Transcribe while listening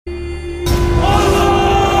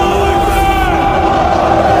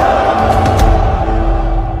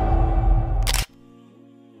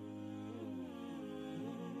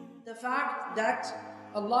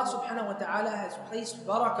subhanahu wa ta'ala has placed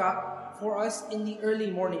barakah for us in the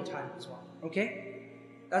early morning time as well. Okay?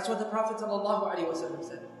 That's what the Prophet ﷺ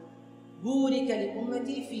said. بُورِكَ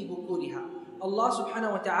لِأُمَّتِي فِي بُكُورِهَا. Allah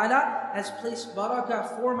subhanahu wa ta'ala has placed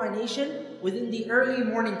barakah for my nation within the early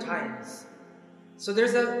morning times. So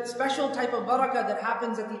there's a special type of barakah that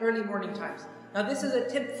happens at the early morning times. Now this is a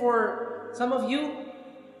tip for some of you,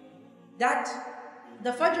 that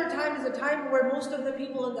the Fajr time is a time where most of the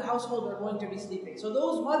people in the household are going to be sleeping. So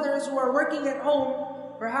those mothers who are working at home,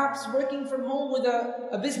 perhaps working from home with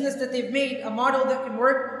a business that they've made, a model that can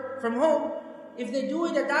work from home, if they do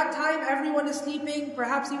it at that time, everyone is sleeping,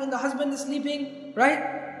 perhaps even the husband is sleeping, right?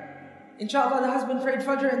 Inshallah, the husband prayed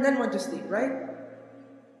Fajr and then went to sleep, right?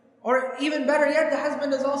 Or even better yet, the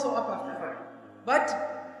husband is also up after Fajr. But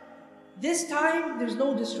this time, there's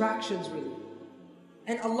no distractions really.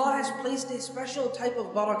 And Allah has placed a special type of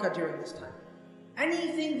barakah during this time.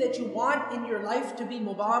 Anything that you want in your life to be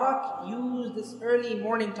mubarak, use this early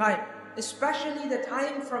morning time. Especially the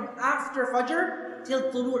time from after Fajr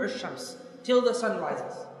till tulu' al-shams, till the sun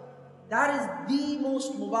rises. That is the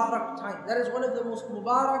most mubarak time. That is one of the most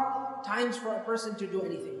mubarak times for a person to do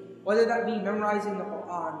anything. Whether that be memorizing the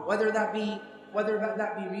Quran, whether that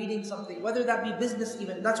be reading something, whether that be business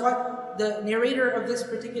even. That's why the narrator of this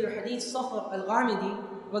particular hadith, Sakhr al-Ghamidi,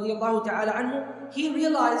 radiyallahu ta'ala anhu, he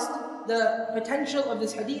realized the potential of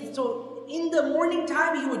this hadith. So in the morning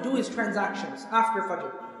time, he would do his transactions after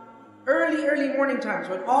Fajr. Early morning times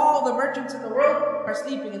when all the merchants in the world are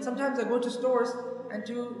sleeping. And sometimes I go to stores and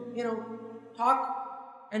to,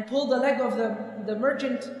 talk and pull the leg of the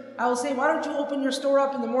merchant. I will say, why don't you open your store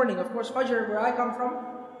up in the morning? Of course, Fajr, where I come from,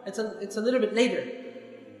 it's a little bit later.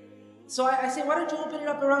 So I say, why don't you open it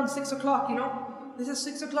up around 6 o'clock, This is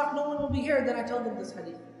 6 o'clock, no one will be here. Then I tell them this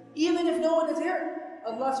hadith. Even if no one is here,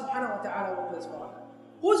 Allah subhanahu wa ta'ala will place barakah.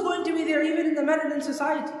 Who's going to be there even in the modern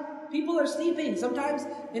society? People are sleeping. Sometimes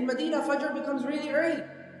in Medina, Fajr becomes really early.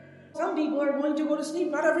 Some people are going to go to sleep.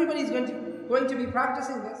 Not everybody is going to be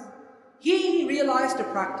practicing this. He realized to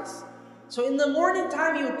practice. So in the morning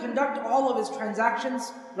time, he would conduct all of his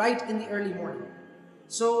transactions right in the early morning.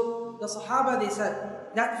 So the Sahaba, they said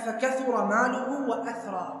that فَكَثُرَ مَالُهُ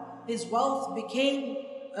وَأَثْرَى. His wealth became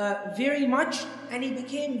very much, and he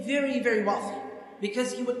became very, very wealthy.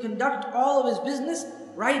 Because he would conduct all of his business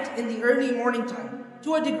right in the early morning time.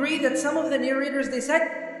 To a degree that some of the narrators, they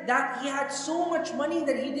said that he had so much money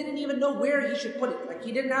that he didn't even know where he should put it. Like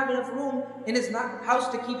he didn't have enough room in his house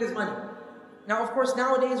to keep his money. Now, of course,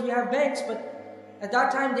 nowadays we have banks, but at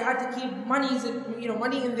that time they had to keep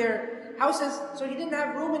money in their houses, so he didn't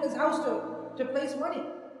have room in his house to place money.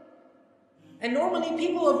 And normally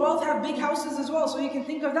people of wealth have big houses as well, so you can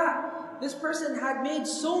think of that. This person had made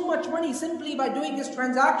so much money simply by doing his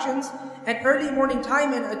transactions at early morning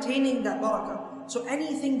time and attaining that barakah. So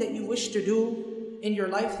anything that you wish to do in your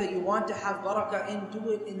life that you want to have barakah in,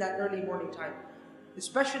 do it in that early morning time.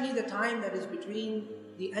 Especially the time that is between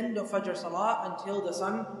the end of Fajr Salah until the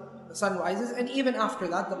sun rises, and even after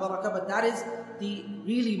that, the barakah. But that is the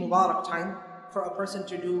really mubarak time for a person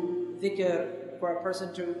to do dhikr, for a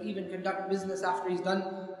person to even conduct business after he's done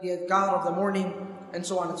the adhkar of the morning, and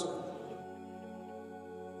so on and so on.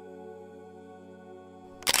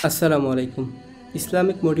 Assalamu alaikum.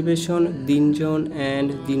 Islamic Motivation Deen Zone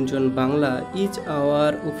and Deen Zone Bangla is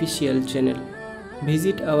our official channel.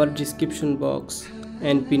 Visit our description box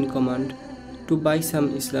and pin command to buy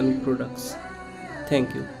some Islamic products.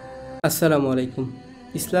 Thank you. Assalamu alaikum.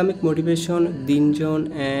 Islamic Motivation Deen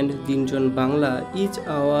Zone and Deen Zone Bangla is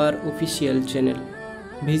our official channel.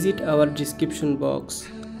 Visit our description box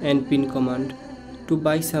and pin command to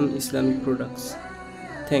buy some Islamic products.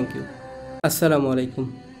 Thank you. Assalamu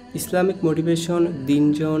alaikum. Islamic Motivation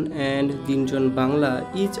Deen Zone and Deen Zone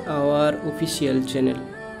Bangla is our official channel.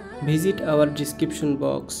 Visit our description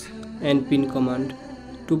box and pin command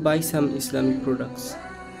to buy some Islamic products.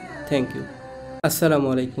 Thank you.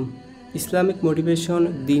 Assalamu alaikum. Islamic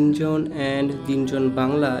Motivation Deen Zone and Deen Zone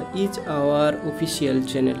Bangla is our official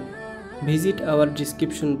channel. Visit our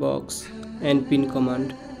description box and pin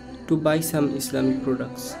command to buy some Islamic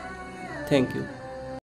products. Thank you.